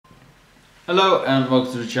Hello and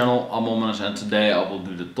welcome to the channel. I'm Owens and today I will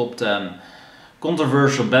do the top 10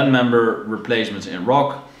 controversial band member replacements in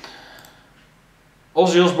rock.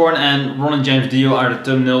 Ozzy Osbourne and Ronnie James Dio are the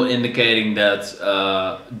thumbnail indicating that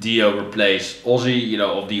Dio replaced Ozzy,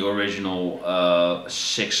 of the original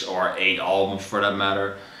 6 or 8 albums for that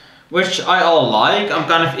matter. Which I all like. I'm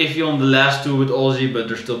kind of iffy on the last 2 with Ozzy, but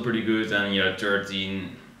they're still pretty good. And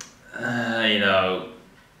 13,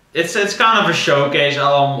 It's kind of a showcase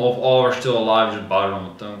album of all we're still alive. Just bought it on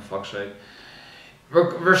the tongue, for fuck's sake.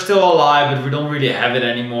 We're still alive, but we don't really have it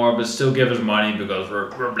anymore. But still give us money because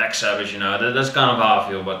we're Black Sabbath, That's kind of how I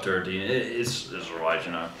feel about 13. It's alright,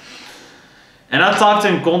 And I talked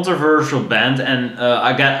to a controversial band, and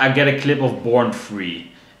I get a clip of Born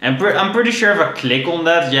Free. And I'm pretty sure if I click on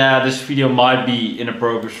that, yeah, this video might be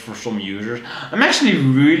inappropriate for some users. I'm actually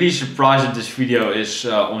really surprised that this video is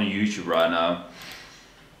on YouTube right now.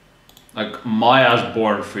 Like, my ass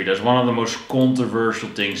Born Free, that's one of the most controversial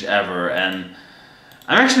things ever, and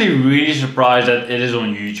I'm actually really surprised that it is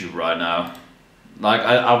on YouTube right now. Like,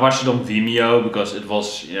 I watched it on Vimeo because it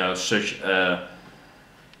was, such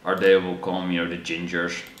or they will call them, the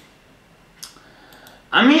gingers.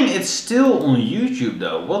 I mean, it's still on YouTube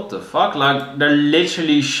though, what the fuck? Like, they're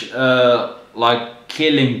literally like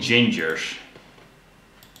killing gingers.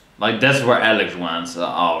 Like, that's where Alex went, I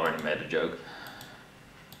already made a joke.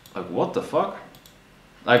 Like, what the fuck?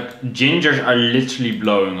 Like, gingers are literally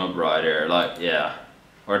blowing up right here, like, yeah.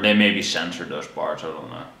 Or they maybe censored those parts, I don't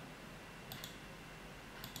know.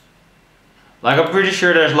 Like, I'm pretty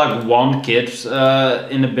sure there's like one kid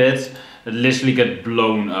in a bit that literally get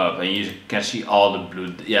blown up and you can see all the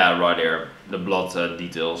blood, yeah, right here, the blood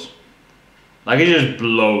details. Like, it just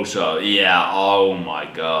blows up, yeah, oh my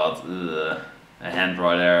god. Ugh. A hand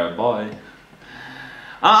right there, bye.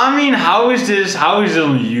 I mean, how is it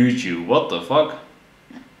on YouTube? What the fuck?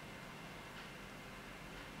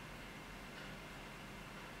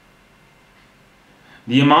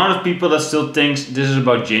 The amount of people that still thinks this is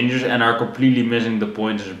about gingers and are completely missing the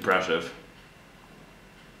point is impressive.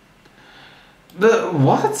 But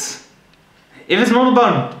what? If it's not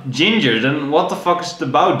about ginger, then what the fuck is it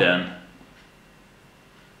about then?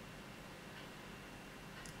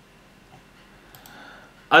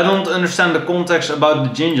 I don't understand the context about the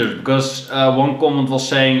gingers, because one comment was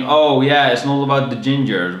saying, oh yeah, it's not about the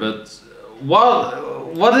gingers, but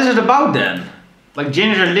what is it about then? Like,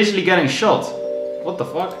 gingers are literally getting shot. What the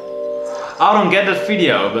fuck? I don't get that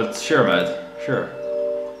video, but sure, mate, sure.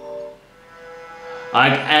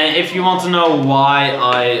 Like, and if you want to know why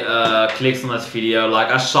I clicked on that video, like,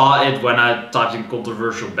 I saw it when I typed in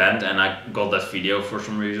controversial band and I got that video for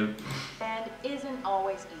some reason. And isn't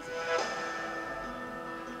always easy.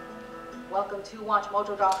 Welcome to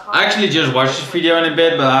WatchMojo.com. I actually just watched this video in a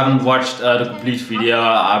bit, but I haven't watched the complete video.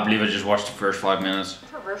 I believe I just watched the first 5 minutes.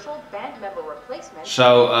 Controversial band member replacement.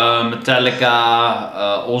 So,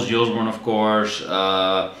 Metallica, Ozzy Osbourne, of course,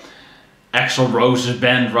 Axl Rose's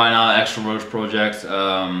band right now, Axl Rose project.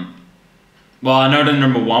 Well, I know the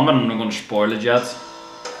number 1, but I'm not gonna spoil it yet.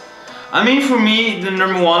 I mean, for me, the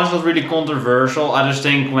number 1 is not really controversial. I just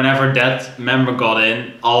think whenever that member got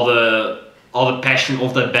in, all the passion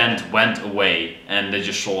of that band went away and they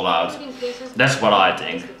just sold out. That's what I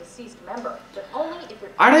think.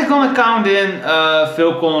 Are they gonna count in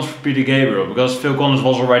Phil Collins for Peter Gabriel? Because Phil Collins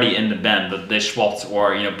was already in the band, but they swapped,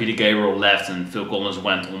 or Peter Gabriel left and Phil Collins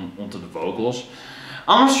went onto the vocals.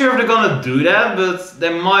 I'm not sure if they're gonna do that, but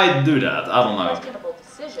they might do that. I don't know.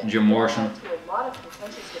 Jim Morrison.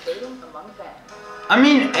 I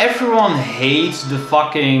mean, everyone hates the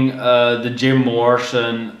fucking the Jim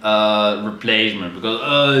Morrison replacement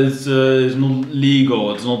because it's not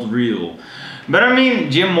legal, it's not real. But I mean,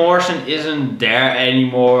 Jim Morrison isn't there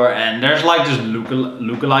anymore, and there's like this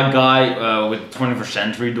lookalike guy with 21st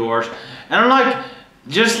Century doors, and I'm like,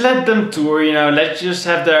 just let them tour, let's just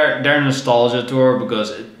have their nostalgia tour,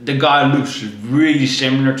 because the guy looks really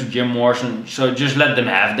similar to Jim Morrison, so just let them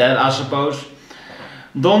have that, I suppose.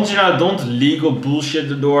 Don't legal bullshit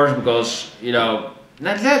the doors, because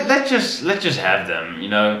let's just have them,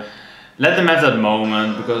 let them have that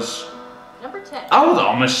moment, because Number 10. I would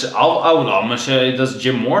almost say that's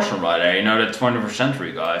Jim Morrison right there, that 21st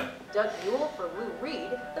Century guy. Doug Yuole for Lou Reed,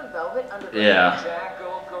 the Velvet Underground. Yeah.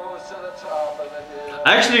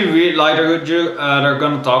 I actually really like they're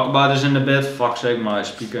gonna talk about this in a bit. Fuck's sake, my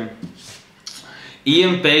speaker.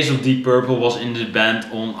 Ian Pace of Deep Purple was in the band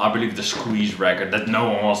on, I believe, the Squeeze record that no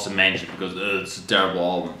one wants to mention because it's a terrible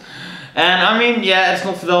album. And I mean, yeah, it's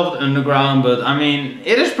not Velvet Underground, but I mean,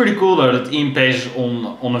 it is pretty cool though that Ian Pace is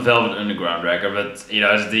on a Velvet Underground record, but it's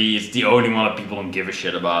the only one that people don't give a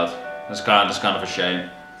shit about. That's kind of a shame.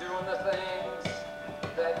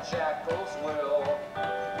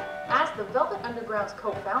 As the Velvet Underground's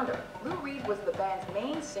co-founder, Lou Reed was the band's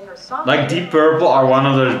main singer-songwriter. Like Deep Purple are one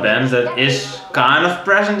of those bands that is kind of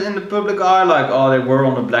present in the public eye. Like, oh, they were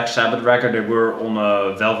on the Black Sabbath record, they were on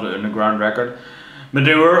a Velvet Underground record, but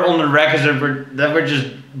they were on the records that were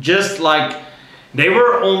just like they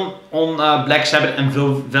were on Black Sabbath and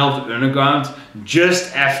Velvet Underground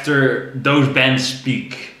just after those bands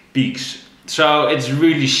peaks. So it's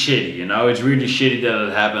really shitty, you know. It's really shitty that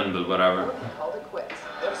it happened, but whatever.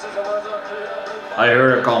 I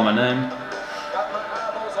heard her call my name.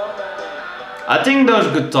 I think those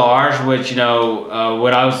guitars, which, you know,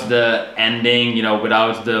 without the ending, you know,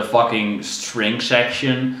 without the fucking string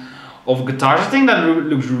section of guitars, I think that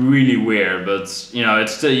looks really weird. But you know,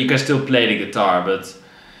 it's still, you can still play the guitar, but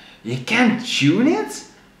you can't tune it.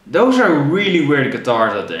 Those are really weird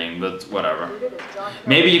guitars, I think. But whatever.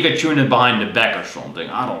 Maybe you could tune it behind the back or something.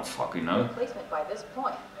 I don't fucking know. By this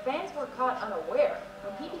point, fans were caught unaware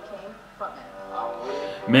when he became frontman.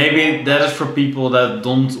 Maybe that is for people that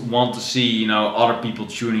don't want to see, you know, other people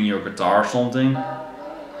tuning your guitar or something.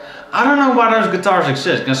 I don't know why those guitars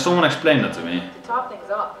exist. Can someone explain that to me? To top things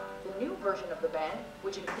off, the new version of the band,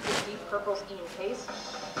 which included Deep Purple's Ian Pace,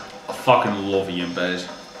 I fucking love Ian Pace.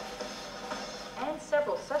 and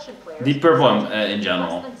several session players. Deep Purple in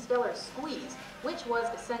general. Less than stellar Squeeze, which was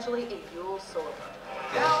essentially a Yuole solo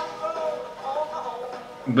project.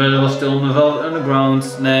 But it was still on the Velvet Underground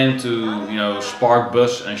name to, you know, spark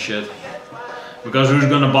buzz and shit. Because who's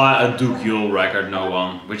gonna buy a Duke Yuole record? No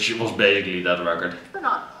one. Which was basically that record. Moving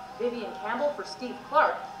on, Vivian Campbell for Steve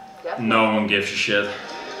Clark. No one gives a shit.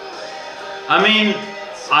 I mean,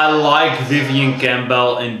 I like Vivian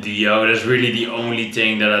Campbell in Dio. That's really the only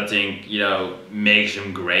thing that I think, you know, makes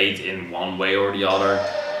him great in one way or the other.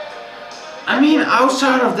 I mean,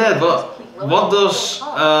 outside of that, what does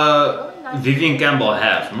Vivian Campbell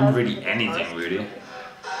have? Not really anything, really.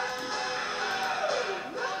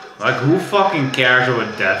 Like, who fucking cares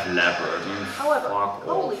about Def Leppard? I mean, However, fuck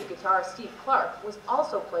co-lead off. guitarist Steve Clark was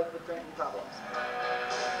also plagued with drinking problems.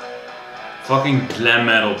 Fucking glam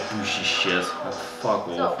metal pushy shit. Like, fuck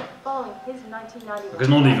So, off. following his 1991 Like, it's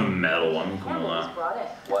not even metal, I mean, come Campbell was on. brought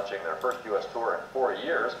in. Launching their first US tour in 4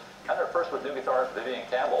 years, and their first with new guitarist Vivian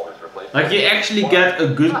Campbell, who's replaced. Like, you actually get a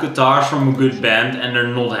good guitar from a good band, and they're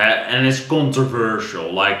not and it's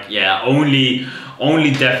controversial. Like, yeah, only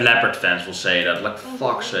Def Leppard fans will say that. Like,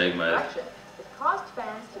 fuck's sake, man. It caused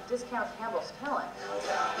fans to discount Campbell's talent,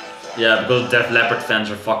 Yeah, because Def Leppard fans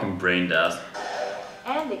are fucking brain dead.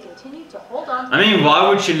 and they continued to hold on to I mean, why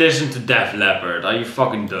would you listen to Def Leppard? Are you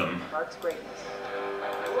fucking dumb? Clark's greatness.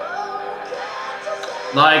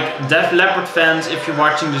 Like, Def Leppard fans, if you're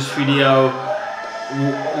watching this video,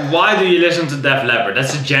 why do you listen to Def Leppard?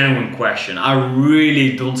 That's a genuine question. I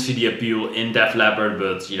really don't see the appeal in Def Leppard,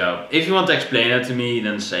 but you know, if you want to explain it to me,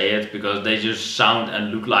 then say it, because they just sound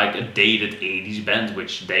and look like a dated 80s band,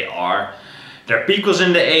 which they are. Their peak was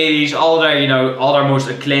in the 80s, all their most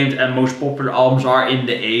acclaimed and most popular albums are in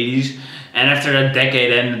the 80s. And after that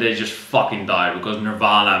decade ended, they just fucking died because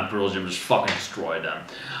Nirvana and Pearl Jam just fucking destroyed them.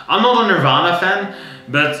 I'm not a Nirvana fan,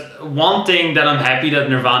 but one thing that I'm happy that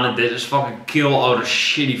Nirvana did is fucking kill all the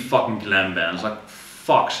shitty fucking glam bands. Like,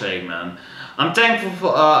 fuck's sake, man. I'm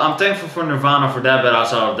thankful for Nirvana for that, but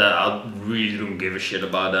outside of that, I really don't give a shit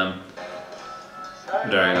about them.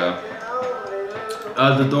 There you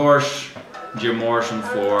go. The Doors, Jim Morrison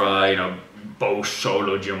for you know, post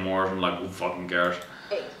solo Jim Morrison. Like, who fucking cares?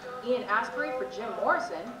 8. Ian Astbury for Jim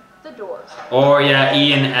Morrison, The Doors. Or yeah,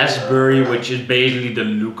 Ian Astbury, which is basically the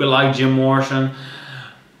lookalike Jim Morrison.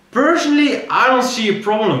 Personally, I don't see a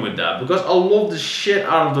problem with that because I love the shit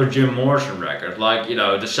out of the Jim Morrison record. Like, you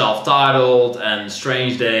know, the self-titled and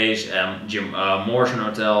Strange Days and Jim Morrison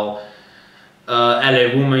Hotel,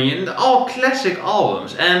 LA Woman, and all classic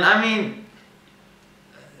albums. And I mean,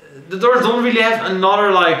 the Doors don't really have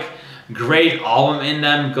another like great album in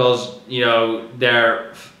them because, you know,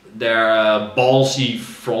 they're ballsy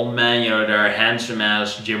frontman, you know, their handsome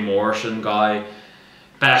ass Jim Morrison guy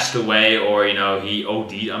passed away, or you know, he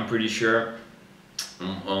OD'd, I'm pretty sure,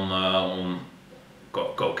 on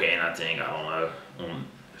cocaine, I think, I don't know, on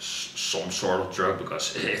some sort of drug,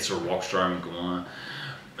 because it's a rock star, I mean, come on.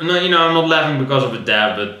 No, you know, I'm not laughing because of a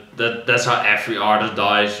dad, but that's how every artist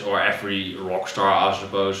dies, or every rock star, I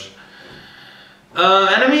suppose.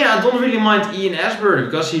 And I mean, I don't really mind Ian Astbury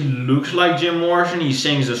because he looks like Jim Morrison. He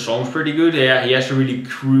sings the songs pretty good. Yeah, he has a really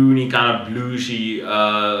croony, kind of bluesy,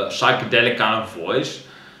 psychedelic kind of voice.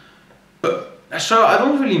 So I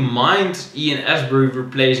don't really mind Ian Astbury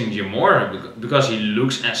replacing Jim Morrison because he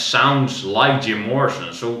looks and sounds like Jim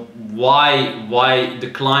Morrison. So why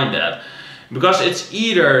decline that? Because it's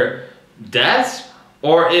either that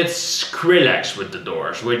or it's Skrillex with the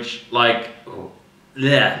Doors, which like,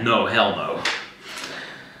 yeah, no, hell no.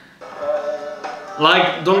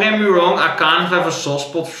 Like, don't get me wrong, I kind of have a soft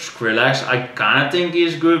spot for Skrillex. I kind of think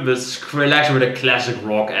he's good, but Skrillex with a classic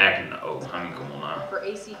rock act, no. I mean, come on now. For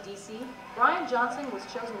AC/DC, Brian Johnson was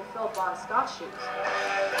chosen to fill Bon Scott's shoes.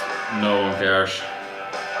 No one cares.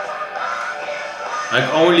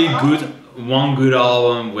 Like, only one good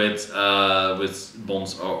album with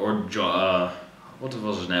Bonds what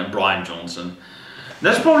was his name? Brian Johnson.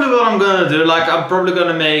 That's probably what I'm gonna do. Like, I'm probably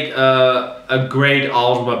gonna make a great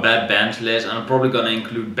album by Bad Bands list, and I'm probably gonna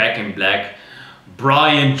include Back in Black,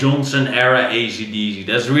 Brian Johnson era AC/DC.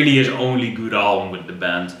 That's really his only good album with the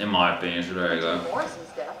band, in my opinion. So there you go. Morrison's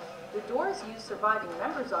death, the Doors used surviving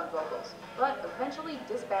members on vocals, but eventually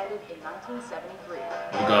disbanded in 1973.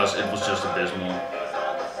 Because it was just abysmal.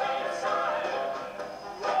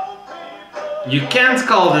 You can't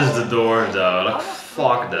call this the Doors though. Like,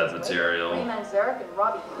 fuck that material. Ray Manzarek and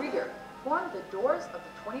Robbie Krieger formed the Doors of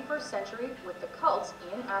the 21st century with the Cults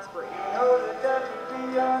in Astbury.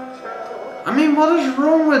 I mean, what is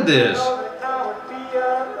wrong with this?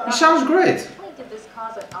 He sounds great. Did this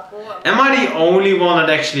cause an uproar? Am I the only one that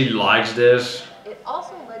actually likes this? It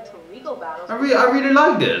also led to legal battles. I really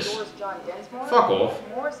like this. Doors John Densmore, Fuck off.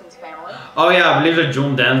 Morrison's family. Oh yeah, I believe that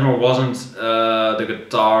John Densmore wasn't the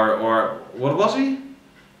guitar, or what was he?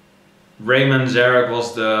 Ray Manzarek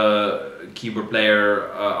was the keyboard player,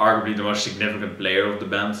 arguably the most significant player of the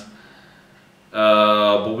band.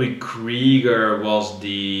 Bobby Krieger was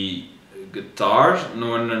the guitar,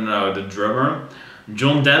 no, the drummer.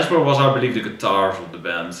 John Densmore was, I believe, the guitars of the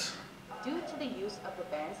band. Due to the use of the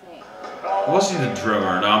band's name. Was he the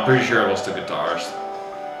drummer? No, I'm pretty sure it was the guitarist.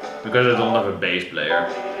 Because I don't have a bass player.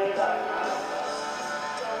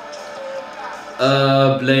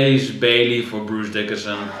 Blaze Bayley for Bruce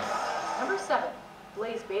Dickinson. Number 7,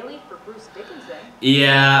 Blaze Bayley for Bruce Dickinson.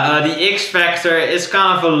 Yeah, the X Factor is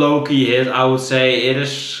kind of a low-key hit, I would say. It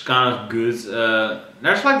is kind of good.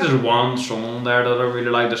 There's like this one song on there that I really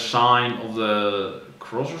like, The Sign of the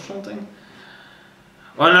Cross or something.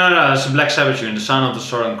 Oh no, it's a Black Sabbath tune, The Sign of the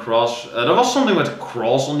Southern Cross. There was something with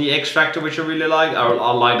Cross on the X Factor which I really like.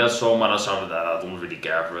 I like that song, but outside of that I don't really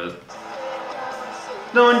care for it.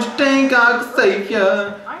 Don't you think I could save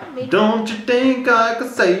ya? Don't you think I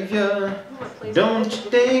could save ya? Don't you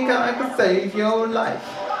think I could save your life?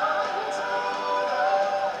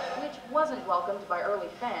 Which wasn't welcomed by early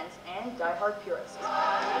fans and diehard purists.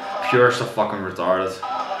 Purists are fucking retarded.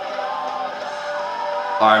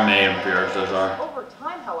 Iron Maiden purists, those are. Over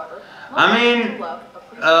time, however, I mean,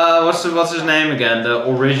 what's his name again? The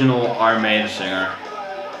original Iron Maiden singer,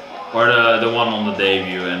 or the one on the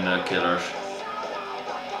debut in Killers.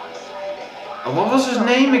 What was his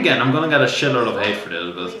name again? I'm gonna get a shitload of hate for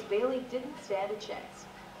this, but Bayley didn't stand a chance.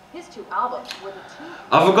 His 2 albums were the 2.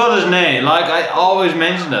 I forgot his name. Like, I always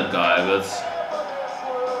mention that guy, but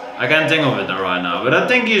I can't think of it right now. But I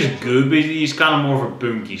think he's good, but he's kind of more of a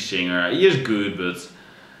punky singer. He is good, but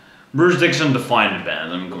Bruce Dickinson defined the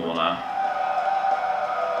band. I mean, come on now.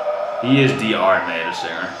 He is the Iron Maiden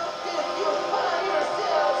singer.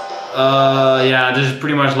 Yeah, this is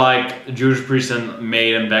pretty much like Judas Priest and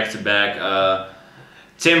Maiden back to back.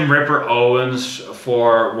 Tim Ripper Owens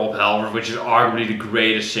for Rob Halford, which is arguably the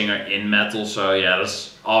greatest singer in metal. So yeah,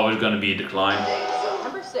 that's always gonna be a decline.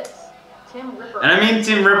 Number 6, Tim Ripper. And I mean,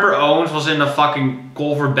 Tim Ripper Owens was in the fucking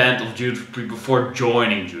cover band of Judas Priest before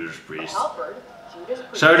joining Judas Priest. Halford, Judas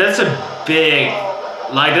Priest. So that's a big,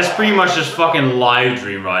 like, that's pretty much his fucking live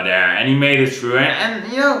dream right there, and he made it through. And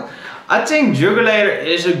you know, I think Jugulator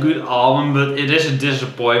is a good album, but it is a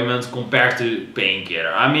disappointment compared to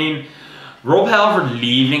Painkiller. I mean, Rob Halford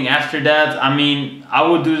leaving after that, I mean, I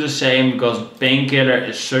would do the same because Painkiller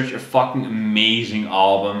is such a fucking amazing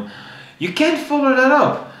album. You can't follow that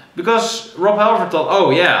up because Rob Halford thought, oh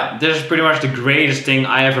yeah, this is pretty much the greatest thing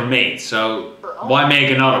I ever made, so why make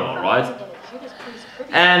another one, right?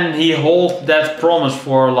 And he held that promise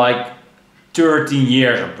for like 13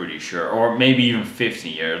 years, I'm pretty sure, or maybe even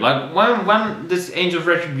 15 years. Like when this Angel of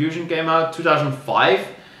Retribution came out, 2005,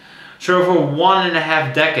 so for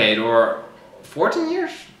 1.5 decades or 14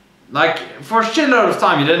 years, like for a shitload of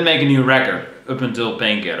time, he didn't make a new record up until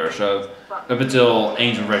Painkiller, so up until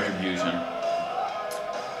Angel of Retribution.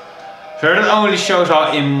 So that only shows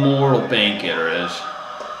how immortal Painkiller is.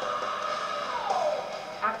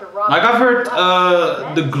 Like I've heard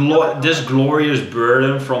This Glorious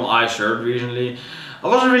Burden from I Served recently. I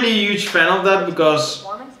wasn't really a huge fan of that because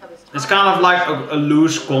it's kind of like a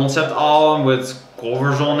loose concept album with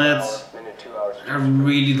covers on it. I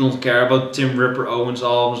really don't care about Tim Ripper Owens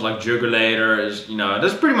albums. Like Juggulator is, you know,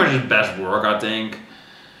 that's pretty much his best work, I think.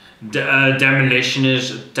 Demolition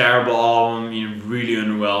is a terrible album, you know, really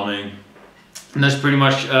underwhelming. And that's pretty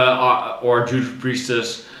much, or Judas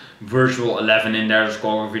Priestess Virtual 11 in their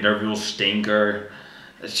discography, they're real stinker.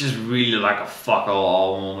 It's just really like a fuck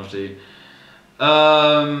all album, honestly.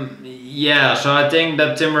 Yeah, so I think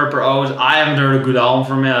that Tim Ripper Owens, I haven't heard a good album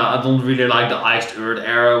from him. I don't really like the Iced Earth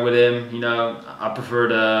era with him, you know. I prefer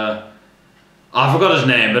the, I forgot his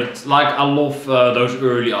name, but it's like I love those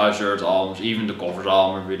early Iced Earth albums, even the covers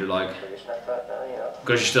album I really like.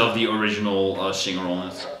 Because you still have the original singer on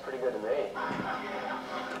it.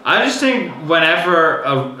 I just think whenever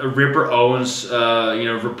a Ripper Owens, you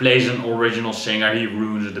know, replaces an original singer, he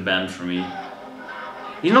ruins the band for me.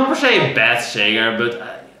 He's not per se a bad singer, but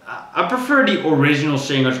I prefer the original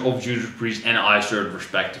singers of Judas Priest and Iced Earth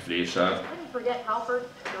respectively. So. Couldn't forget Halford.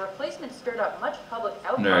 The replacement stirred up much public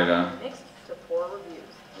outcry and mixed to poor reviews.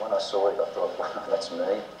 When I saw it, I thought, wow, that's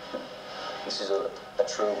me. This is a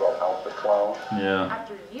true Rob Halford clone. Yeah.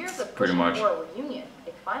 After years of pushing for a reunion,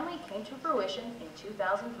 it finally came to fruition in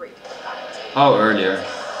 2003. Oh, earlier.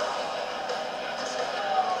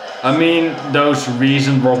 I mean, those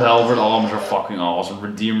recent Rob Halford albums are fucking awesome.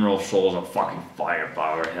 Redeemer of Souls are fucking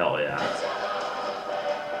firepower, hell yeah.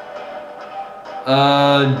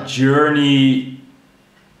 Journey,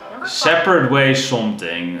 Separate Ways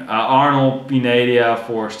something. Arnel, Pineda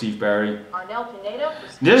for Steve Perry. Arnel, Pineda.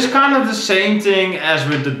 This is kind of the same thing as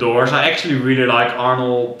with the Doors. I actually really like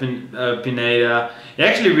Arnel Pineda. He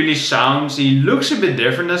actually really sounds, he looks a bit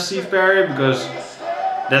different than Steve Perry because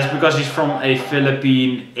he's from a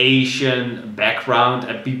Philippine Asian background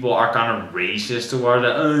and people are kind of racist toward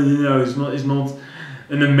that. Oh, you know, he's not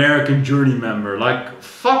an American Journey member. Like,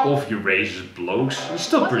 fuck off, you racist blokes. He's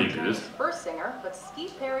still pretty good. Journey's first singer, but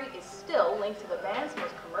Steve Perry is still linked to the band's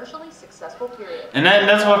most commercially successful period. And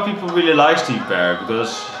that's why people really like Steve Perry,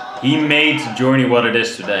 because he made Journey what it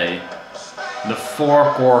is today. The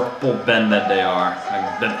four-chord pop band that they are,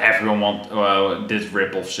 like, that everyone did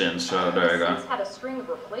rip off since. So there you go. He's had a string of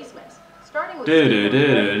replacements, starting with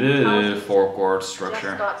four-chord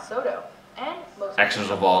structure. Scott Soto, and most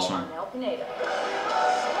Accents of Awesome. Arnel Pineda.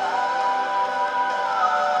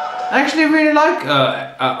 I actually really like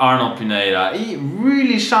Arnel Pineda. He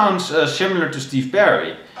really sounds similar to Steve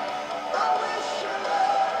Perry.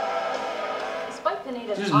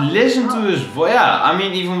 Just listen to his voice. Yeah, I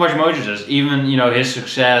mean, even WatchMojo says, even, you know, his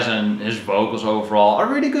success and his vocals overall are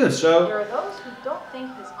really good. So there are those who don't think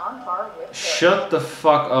he's on par with. Shut the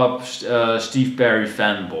fuck up, Steve Perry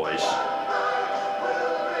fanboys.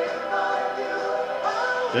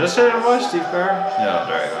 Did I say that right, Steve Perry? Yeah,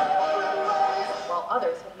 there you go. While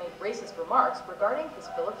others have made racist remarks regarding his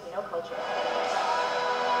Filipino culture.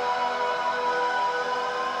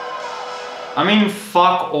 I mean,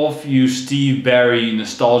 fuck off, you Steve Perry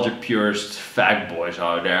nostalgia purist fag boys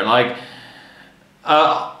out there. Like,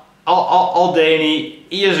 Aldani,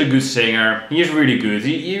 he is a good singer. He is really good.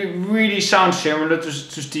 He really sounds similar to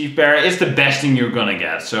Steve Perry. It's the best thing you're gonna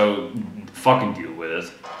get, so fucking deal with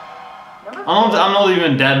it. I'm not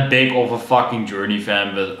even that big of a fucking Journey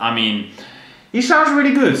fan, but I mean, he sounds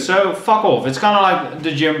really good, so fuck off. It's kind of like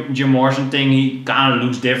the Jim Morrison thing. He kind of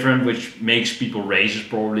looks different, which makes people racist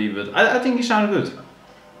probably, but I think he sounds good.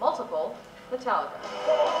 Multiple Metallica.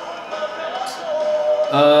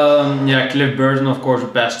 Yeah, Cliff Burton, of course,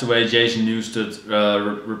 passed away. Jason Newsted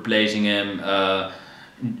replacing him.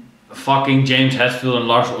 Fucking James Hetfield and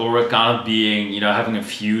Lars Ulrich kind of being, you know, having a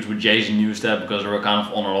feud with Jason Newsted because they were kind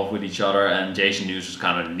of on and off with each other, and Jason Newsted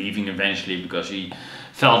kind of leaving eventually because he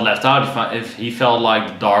felt left out. If he felt like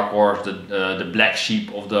the dark horse, the black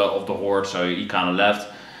sheep of the horde, so he kind of left.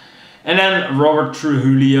 And then Robert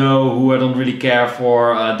Trujillo, who I don't really care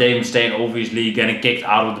for. Dave Mustaine obviously getting kicked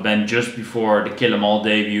out of the band just before the Kill 'Em All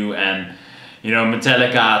debut, and you know,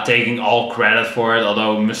 Metallica taking all credit for it,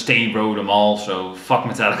 although Mustaine wrote them all, so fuck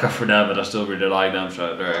Metallica for that, but I still really like them,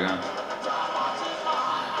 so there you go.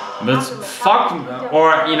 But fuck,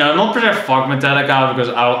 or you know, not per se fuck Metallica, because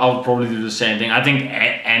I would probably do the same thing. I think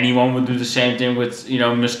anyone would do the same thing with, you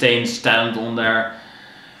know, Mustaine's talent on there.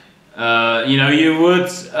 You know, you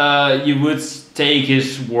would take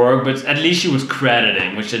his work, but at least you would credit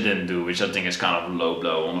him, which they didn't do, which I think is kind of a low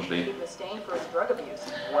blow, honestly. Mustaine for his drug abuse.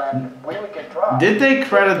 Did they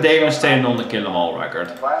credit Dave Mustaine on the Kill 'Em All record?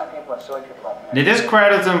 They did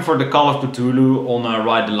credit him for the Call of Cthulhu on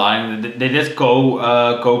Ride the Line. They did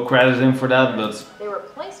co-credit him for that, but they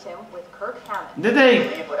replaced him with Kirk Hammett. did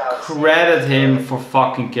they credit him for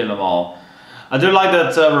fucking Kill 'Em All? I do like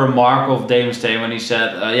that remark of Dave Mustaine when he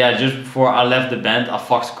said, yeah, just before I left the band, I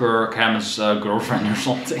fucked Kirk Hammett's girlfriend or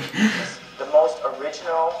something. The most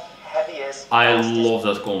original, heaviest, I love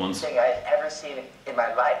that comment. thing I've ever seen in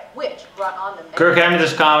my life. Which brought on the Kirk Hammett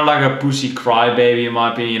is kind of like a pussy crybaby in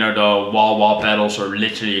my opinion. You know, the wah wah pedals are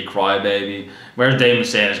literally a crybaby. Whereas Dave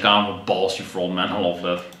Mustaine is kind of a ballsy frontman. I love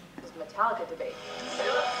that. Metallica debate.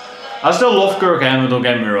 I still love Kirk Hammett, don't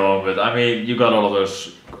get me wrong, but I mean, you got all of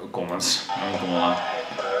those comments. I mean, come on.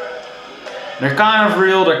 They're kind of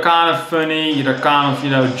real, they're kind of funny, they're kind of, you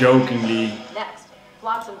know, jokingly. Next,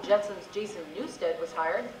 Flotsam Jetsams Jason Newsted was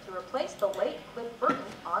hired to replace the late Cliff Burton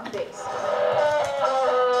on bass.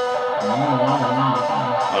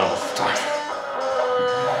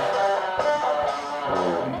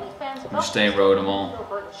 Many fans felt Mustaine wrote them all. Cliff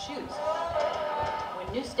Burton's shoes. When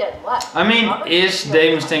Newsted left, I mean, is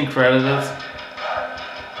Dave Mustaine credited?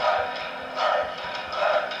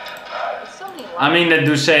 I mean, they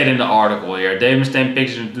do say it in the article here. Dave Mustaine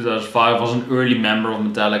Pictures in 2005 was an early member of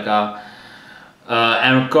Metallica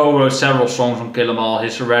and co-wrote several songs on Kill 'Em All.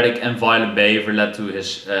 His erratic and violent behavior led to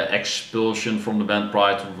his expulsion from the band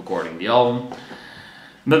prior to recording the album.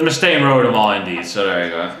 But Mustaine wrote them all indeed, so there you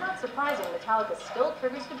go. It's not surprising Metallica still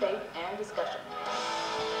triggers debate and discussion.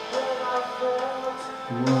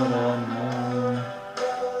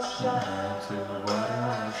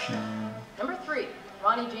 Number 3,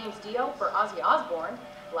 Ronnie James Dio for Ozzy Osbourne,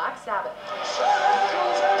 Black Sabbath.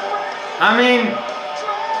 I mean,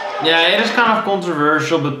 yeah, it is kind of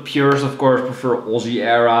controversial, but purists of course prefer Ozzy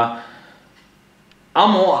era.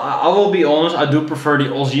 I will be honest, I do prefer the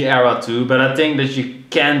Ozzy era too, but I think that you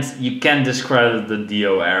can't discredit the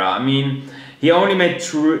Dio era. I mean, he only made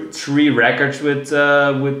three records with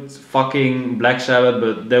fucking Black Sabbath,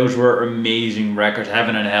 but those were amazing records.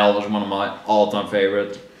 Heaven and Hell was one of my all-time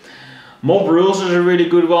favorites. Mob Rules is a really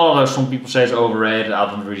good one, although some people say it's overrated. I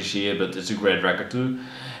don't really see it, but it's a great record too.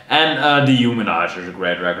 And The Humanizer is a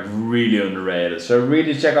great record, really underrated. So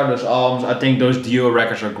really check out those albums. I think those Dio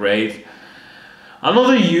records are great. I'm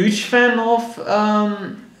not a huge fan of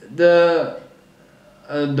the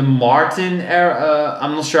Martin era.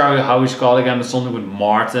 I'm not sure how he's called again, but something with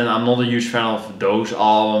Martin. I'm not a huge fan of those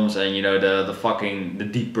albums, and you know the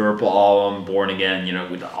Deep Purple album, Born Again. You know,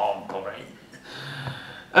 with the album cover.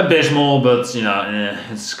 Abysmal, but you know,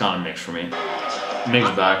 it's kind of mixed for me.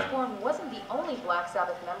 Mixed bag. Osbourne wasn't the only Black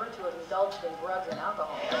Sabbath member to have indulged in drugs and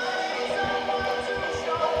alcohol.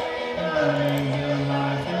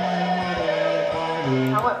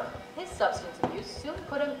 However, his substance abuse soon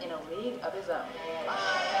put him in a league of his own.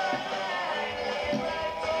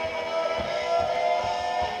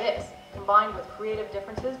 This, combined with creative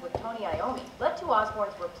differences with Tony Iommi, led to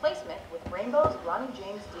Osbourne's replacement with Rainbow's Ronnie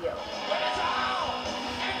James Dio.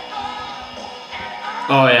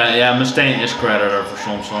 Oh yeah, Mustaine is credited for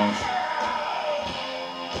some songs.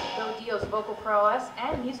 Though Dio's vocal prowess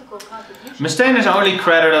and musical contributions... Mustaine is only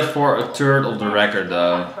credited for a third of the record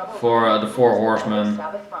though, for the Four Horsemen,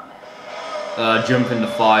 Jump in the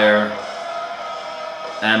Fire,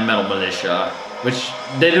 and Metal Militia, which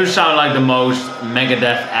they do sound like the most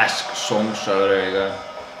Megadeth-esque songs, so there you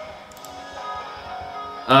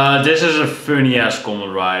go. This is a funny ass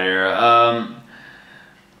comment right here.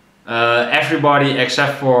 Everybody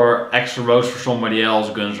except for Extra Rose for Somebody Else,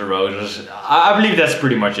 Guns N' Roses. I believe that's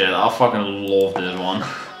pretty much it. I fucking love this one.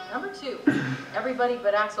 Number 2, Everybody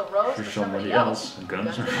But Axl Rose For Somebody Else,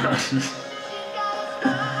 Guns N' Roses.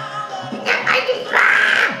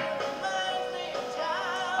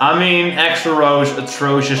 I mean, Axl Rose,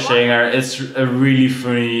 atrocious singer. It's a really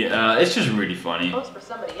funny. It's just really funny.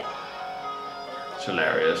 It's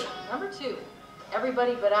hilarious. Number 2,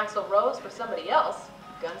 Everybody But Axl Rose for Somebody Else,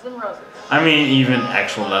 Guns N' Roses. I mean, even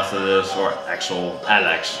Axl left of this, or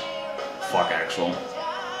Alex. Fuck Axl.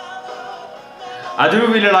 I do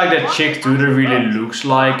really like that chick too, that really looks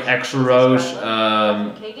like Axl Rose.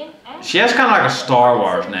 She has kind of like a Star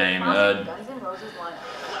Wars name.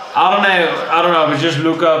 I don't know, but just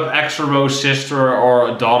look up Axl Rose's sister or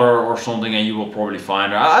a daughter or something and you will probably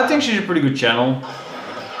find her. I think she's a pretty good channel.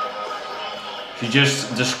 She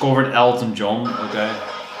just discovered Elton John, okay.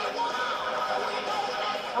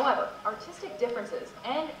 However, artistic differences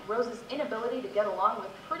and Rose's inability to get along with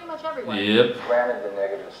pretty much everyone. Yep. Granted, the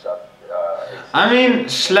negative stuff. I mean,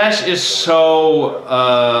 Slash is so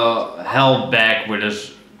held back with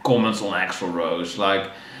his comments on Axl Rose. Like,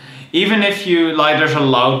 even if you, like, there's a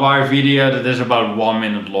Loudwire video that is about 1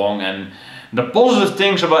 minute long, and the positive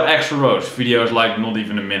things about Axl Rose video is like not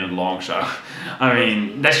even a minute long, so I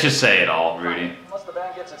mean, let's just say it all, really. What's the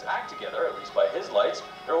band gets its act together, at least by his lights,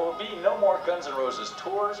 there will be no more Guns N' Roses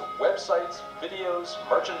tours, websites, videos,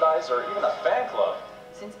 merchandise, or even a fan club.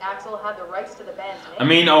 Since Axl had the rights to the band's name. I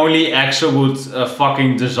mean, only Axl would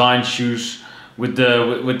fucking design shoes with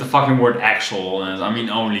the fucking word Axl on it. I mean,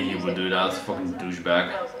 only he would do that. Fucking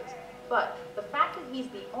douchebag. But the fact that he's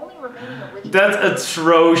the only remaining original. That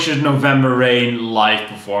atrocious November Rain live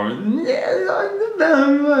performance.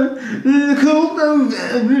 Cold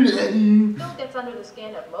November Rain. Still gets under the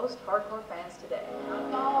skin of most hardcore fans today.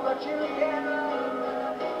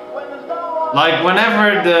 Like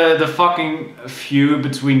whenever the fucking feud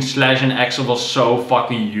between Slash and Axl was so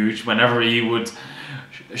fucking huge, whenever he would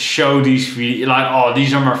show these videos, like, oh,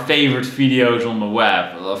 these are my favorite videos on the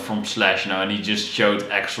web from Slash, you know, and he just showed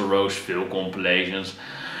Axl Rose Phil compilations.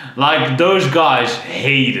 Like, those guys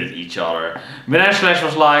hated each other. But then Slash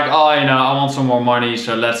was like, oh, you know, I want some more money,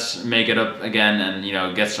 so let's make it up again and, you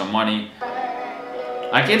know, get some money.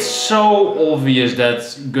 Like, it's so obvious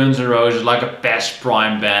that Guns N' Roses is like a past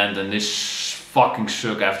prime band and this fucking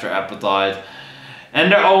suck after Appetite. And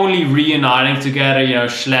they're only reuniting together, you know,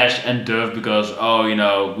 Slash and Duff because, oh, you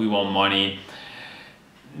know, we want money.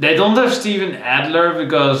 They don't have Steven Adler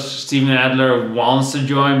because Steven Adler wants to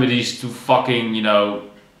join, but he's too fucking, you know,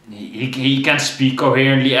 he can't speak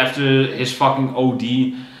coherently after his fucking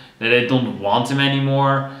OD, that they don't want him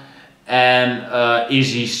anymore. And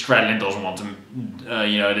Izzy Stradlin doesn't want him,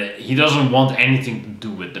 you know, he doesn't want anything to do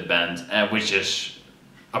with the band, which is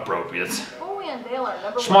appropriate.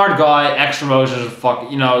 Smart guy, Axl Rose is a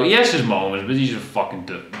fucking, you know, he has his moments, but he's a fucking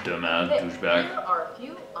dumbass douchebag. Here are a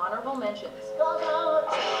few honorable mentions.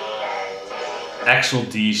 Axl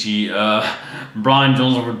DC, Brian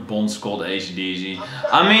Johnson with Bon Scott, AC/DC.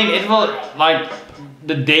 I mean, it was like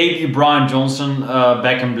the debut Brian Johnson,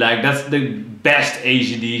 Back in Black, that's the best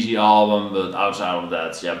AC/DC album, but outside of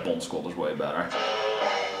that, yeah, Bon Scott is way better.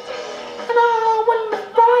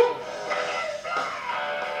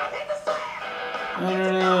 I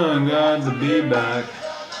got to be back.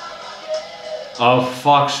 Oh,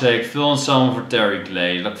 fuck's sake, Phil Anselmo for Terry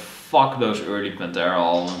Glaze. Like, fuck those early Pantera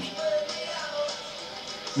albums.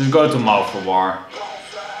 Just go to Mouth for War.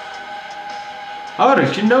 How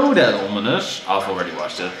did you know that, Ominous? I've already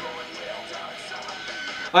watched it.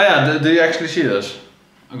 Oh yeah, do you actually see this?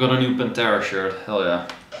 I got a new Pantera shirt, hell yeah.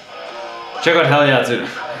 Check out Hell Yeah too.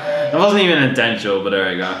 It wasn't even intentional, but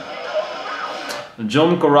there you go.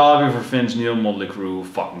 John Corabi for Vince Neil, Motley Crue,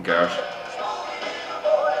 fucking cares.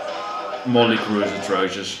 Motley Crue is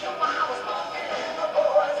atrocious.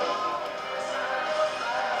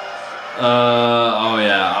 Oh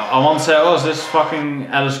yeah, I want to say, oh, is this fucking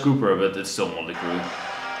Alice Cooper, but it's still Motley Crue.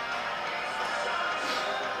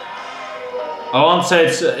 I want to say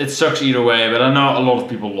it sucks either way, but I know a lot of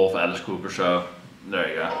people love Alice Cooper, so there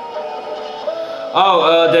you go.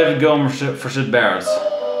 Oh, David Gilmour for Sid Barrett.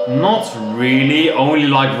 Not really, only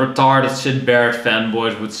like retarded Sid Barrett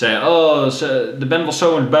fanboys would say, oh, so the band was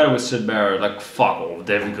so much better with Sid Barrett. Like, fuck off,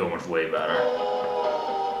 David Gilmour's way better.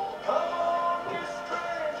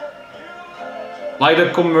 Like, the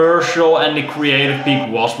commercial and the creative peak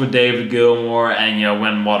was with David Gilmour, and you know,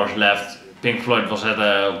 when Waters left, Pink Floyd was at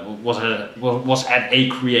a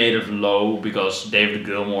creative low because David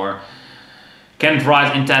Gilmour can't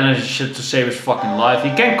write intelligent shit to save his fucking life. He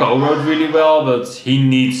can co-write really well, but he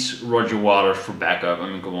needs Roger Waters for backup. I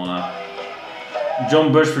mean, come on now.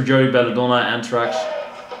 John Bush for Joey Belladonna, Anthrax.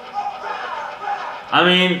 I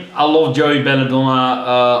mean, I love Joey Belladonna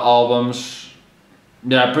albums.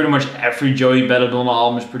 Yeah, pretty much every Joey Belladonna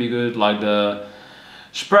album is pretty good. Like the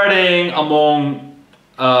Spreading, Among,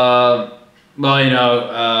 well, you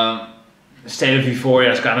know, State of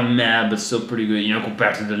Euphoria is kind of mad, but still pretty good, you know,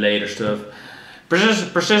 compared to the later stuff.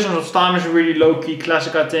 Persistence of Time is a really low-key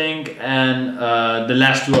classic, I think, and the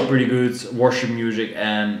last two are pretty good. Worship Music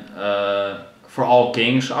and For All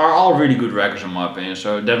Kings are all really good records in my opinion,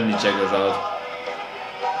 so definitely check those out.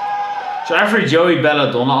 So every Joey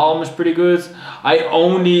Belladonna album is pretty good.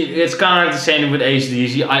 It's kind of like the same with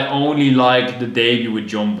AC/DC. I only like the debut with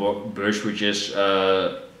John Bush, which is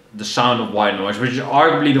The Sound of White Noise, which is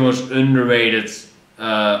arguably the most underrated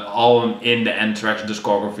album in the Anthrax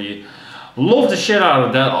discography. Love the shit out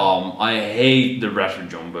of that album. I hate the rest of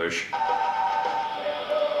John Bush.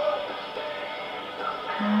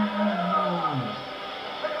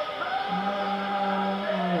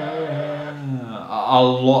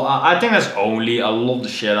 I think that's Only. I love the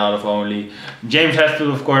shit out of Only. James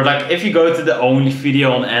Hetfield, of course. Like, if you go to the Only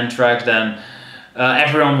video on Anthrax, then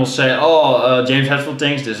everyone will say, oh, James Hetfield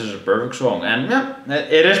thinks this is a perfect song. And yeah,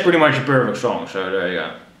 it is pretty much a perfect song, so there you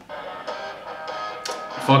go.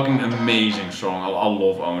 Fucking amazing song, I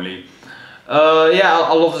love Only. Yeah,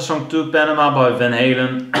 I love the song too, Panama by Van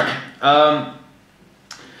Halen.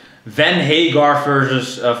 Van Hagar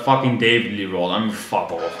versus fucking David Lee Roth. I mean,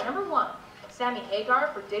 fuck off. Number 1, Sammy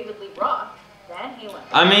Hagar for David Lee Roth, Van Halen.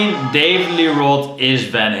 I mean, David Lee Roth is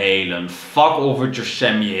Van Halen. Fuck off with your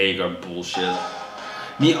Sammy Hagar bullshit.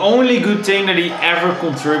 The only good thing that he ever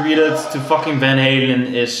contributed to fucking Van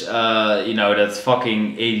Halen is, you know, that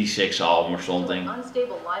fucking 86 album or something.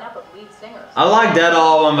 Unstable lineup of lead singers. I like that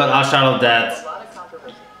album, but outside of A that, lot of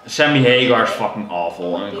controversy. Sammy Hagar is fucking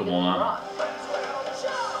awful. I mean, come on now.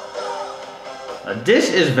 This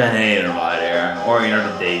is Van Halen right here, or, you know,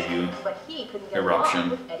 the debut. But he couldn't get Eruption. along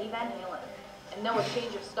with Eddie Van Halen. And though a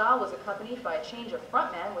change of style was accompanied by a change of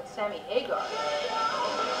frontman with Sammy Hagar,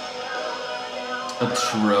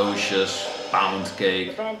 Atrocious pound the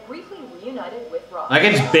cake. band briefly reunited with Roth. Like,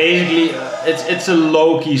 it's basically, it's a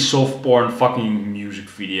low-key soft porn fucking music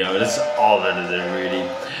video. That's all that it is, really.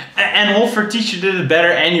 And Halford teacher did it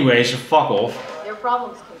better anyway, so fuck off. Their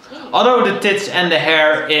problems continue. Although the tits and the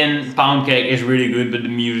hair in Pound Cake is really good, but the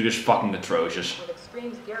music is fucking atrocious. With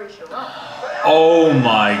Extreme's Gary Sharon. Oh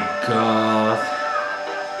my god.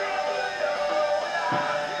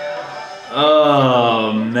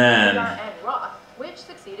 Oh man. And Roth, which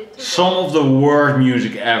succeeded to Some of the worst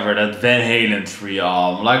music ever, that Van Halen 3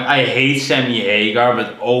 album. Like, I hate Sammy Hagar,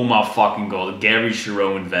 but oh my fucking god, Gary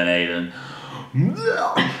Sharon and Van Halen.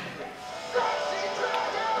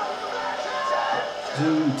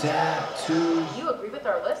 Do that too. Do you agree with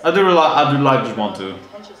our list? I do like this one too.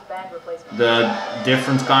 Contentious band replacement. The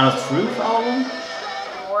Different Kind of Truth album?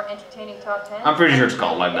 For more entertaining top 10. I'm pretty sure it's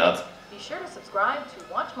called like that. Be sure to subscribe to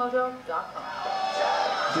WatchMojo.com.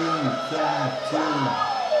 Do that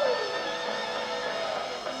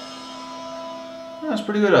too. That's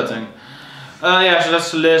pretty good, I think. Yeah, so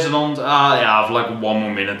that's the list. And yeah, I have like 1 more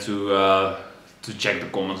minute to check the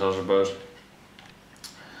comments, I suppose.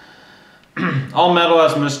 All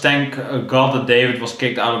Metalheads must thank God that David was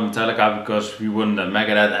kicked out of Metallica because we wouldn't have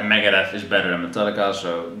Megadeth, and Megadeth is better than Metallica,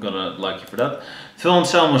 so gonna like you for that. Phil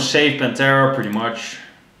Anselmo saved Pantera, pretty much.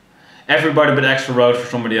 Everybody but Extra Road for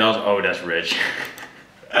somebody else. Oh, that's rich.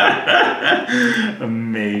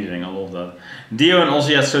 Amazing, I love that. Dio and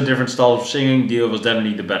Ozzy had so different styles of singing. Dio was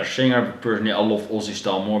definitely the better singer, but personally I love Ozzy's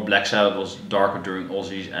style more. Black Sabbath was darker during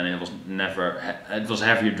Ozzy's, and it was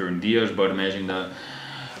heavier during Dio's, both amazing though.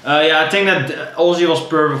 Yeah, I think that Ozzy was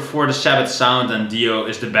perfect for the Sabbath sound, and Dio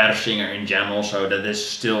is the better singer in general, so that is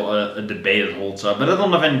still a debate that holds up. But I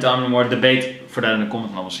don't have any time anymore. Debate for that in the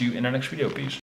comments, and I will see you in the next video. Peace.